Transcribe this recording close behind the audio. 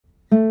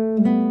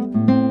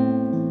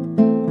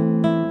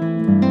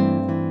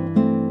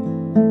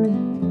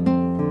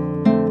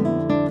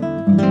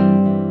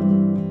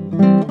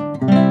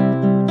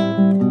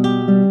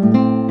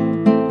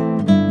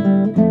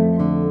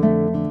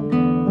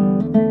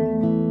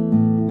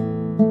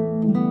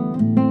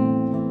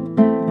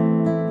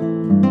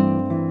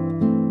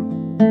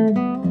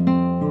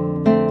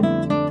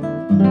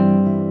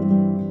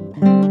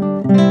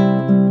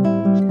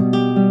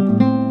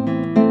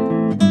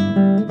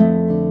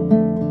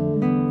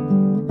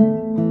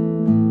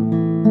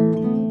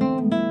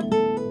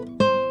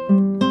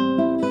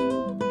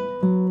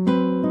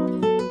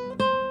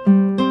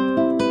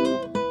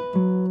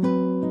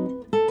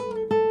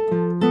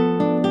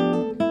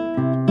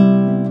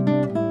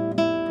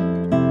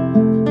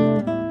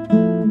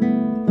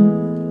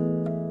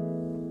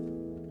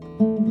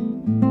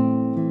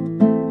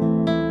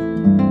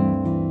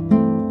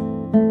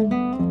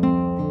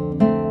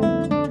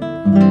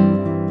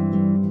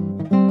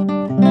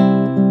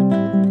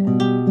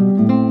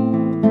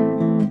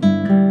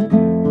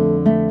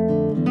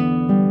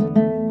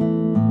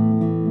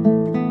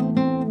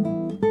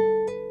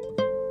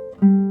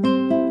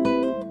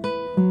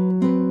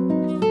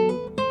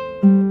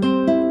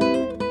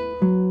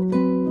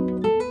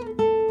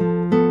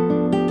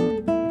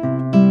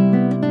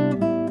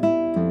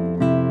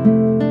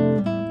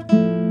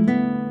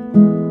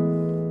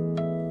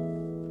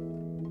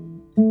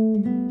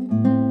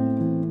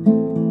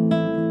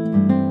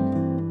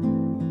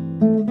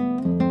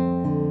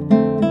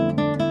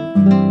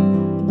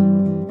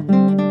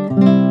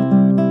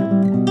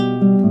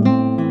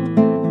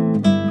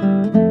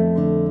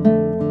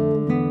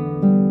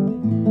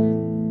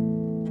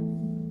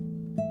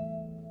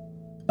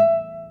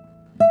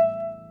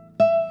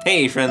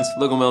Hey friends,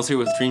 Logan Wells here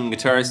with Dream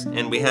Guitars,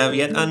 and we have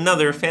yet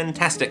another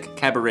fantastic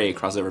Cabaret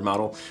crossover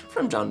model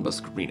from John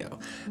Buscarino.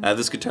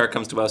 This guitar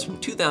comes to us from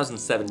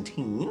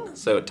 2017,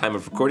 so at time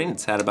of recording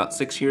it's had about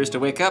 6 years to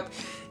wake up,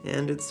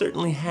 and it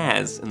certainly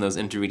has in those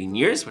intervening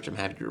years, which I'm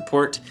happy to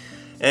report.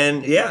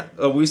 And yeah,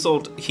 we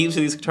sold heaps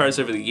of these guitars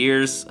over the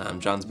years.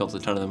 John's built a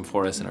ton of them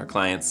for us and our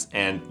clients,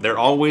 and they're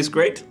always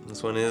great.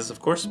 This one is, of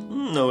course,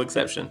 no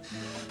exception.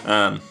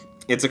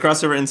 It's a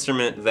crossover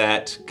instrument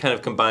that kind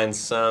of combines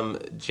some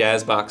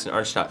jazz box and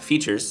archtop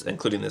features,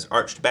 including this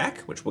arched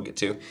back, which we'll get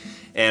to,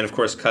 and of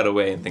course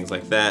cutaway and things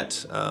like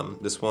that.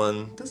 This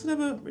one, does it have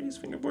a radius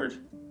fingerboard?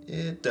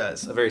 It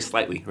does, a very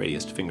slightly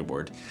radiused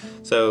fingerboard.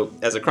 So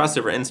as a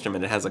crossover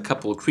instrument, it has a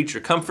couple of creature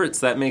comforts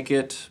that make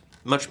it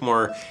much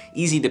more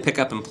easy to pick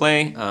up and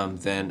play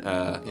than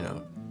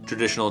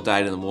traditional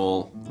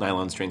dyed-in-the-wool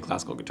nylon string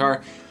classical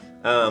guitar.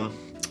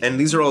 And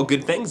these are all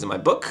good things in my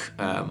book.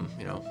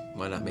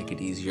 Why not make it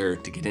easier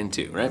to get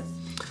into, right?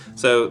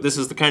 So this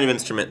is the kind of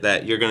instrument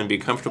that you're going to be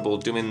comfortable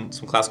doing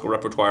some classical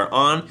repertoire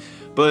on,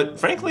 but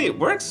frankly, it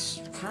works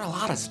for a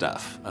lot of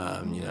stuff.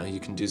 You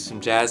can do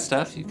some jazz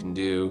stuff. You can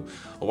do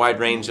a wide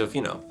range of,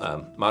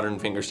 modern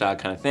fingerstyle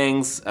kind of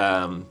things.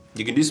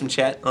 You can do some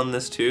chet on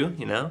this too,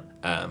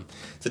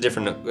 It's a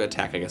different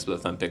attack, I guess, with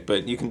a thumb pick,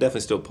 but you can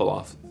definitely still pull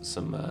off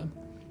some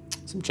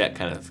chet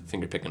kind of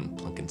finger picking,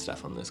 plunking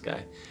stuff on this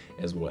guy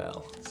as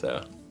well.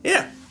 So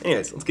yeah,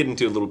 anyways, let's get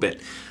into it a little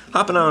bit.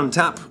 Hopping on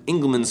top,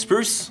 Engelmann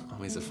Spruce,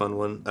 always a fun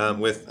one,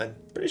 with, I'm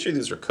pretty sure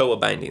these are Koa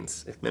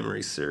bindings, if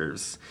memory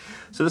serves.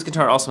 So this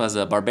guitar also has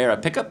a Barbera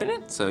pickup in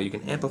it, so you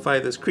can amplify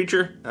this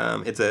creature.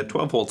 It's a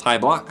 12-hole tie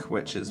block,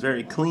 which is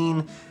very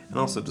clean, and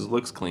also just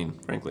looks clean,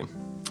 frankly.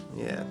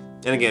 Yeah,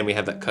 and again, we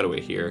have that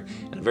cutaway here,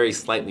 and a very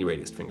slightly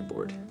radiused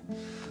fingerboard.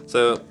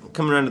 So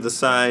coming around to the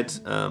side,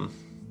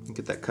 you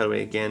get that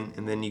cutaway again,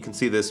 and then you can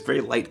see this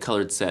very light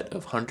colored set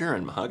of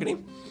Honduran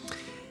mahogany.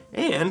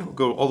 And we'll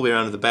go all the way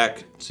around to the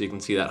back so you can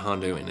see that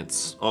Hondo in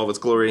all of its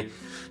glory.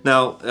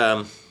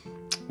 Now,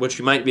 what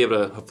you might be able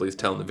to hopefully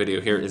tell in the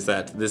video here is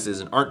that this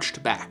is an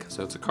arched back.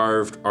 So it's a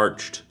carved,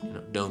 arched,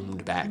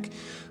 domed back,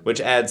 which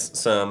adds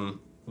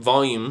some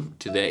volume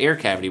to the air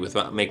cavity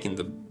without making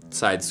the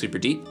sides super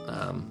deep.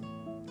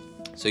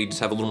 So you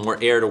just have a little more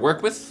air to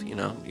work with, you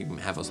can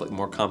have a slightly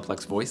more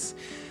complex voice.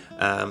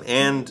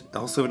 And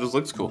also it just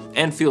looks cool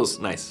and feels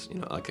nice,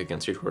 like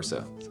against your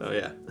torso. So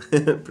yeah,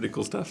 pretty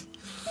cool stuff.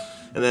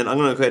 And then I'm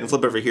gonna go ahead and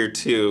flip over here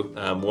too.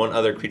 One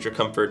other creature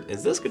comfort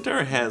is this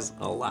guitar has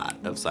a lot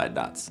of side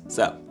dots.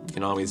 So you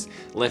can always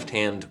left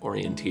hand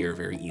orienteer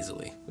very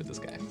easily with this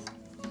guy.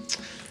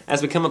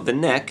 As we come up the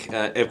neck,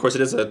 of course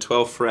it is a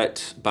 12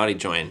 fret body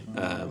joint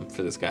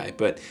for this guy,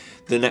 but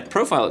the neck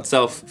profile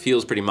itself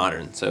feels pretty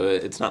modern. So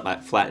it's not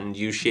that flattened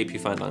U shape you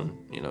find on,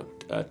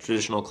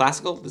 traditional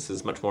classical. This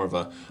is much more of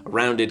a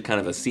rounded kind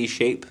of a C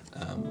shape,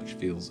 which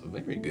feels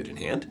very good in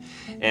hand.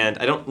 And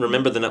I don't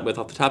remember the nut width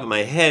off the top of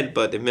my head,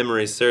 but if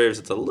memory serves,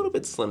 it's a little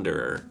bit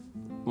slenderer,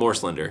 more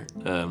slender,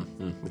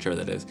 whichever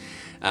that is,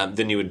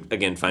 than you would,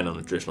 again, find on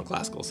a traditional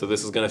classical. So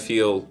this is gonna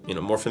feel,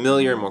 more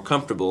familiar, more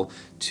comfortable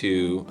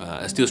to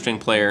a steel string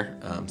player,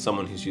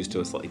 someone who's used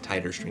to a slightly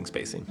tighter string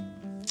spacing.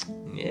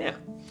 Yeah.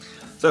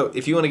 So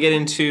if you wanna get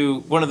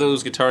into one of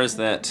those guitars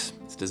that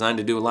is designed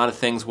to do a lot of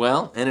things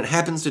well, and it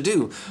happens to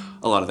do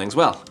a lot of things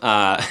well.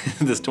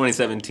 This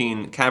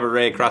 2017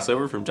 Cabaret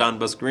crossover from John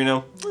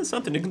Buscarino is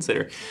something to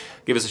consider.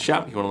 Give us a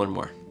shout if you want to learn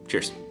more.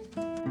 Cheers.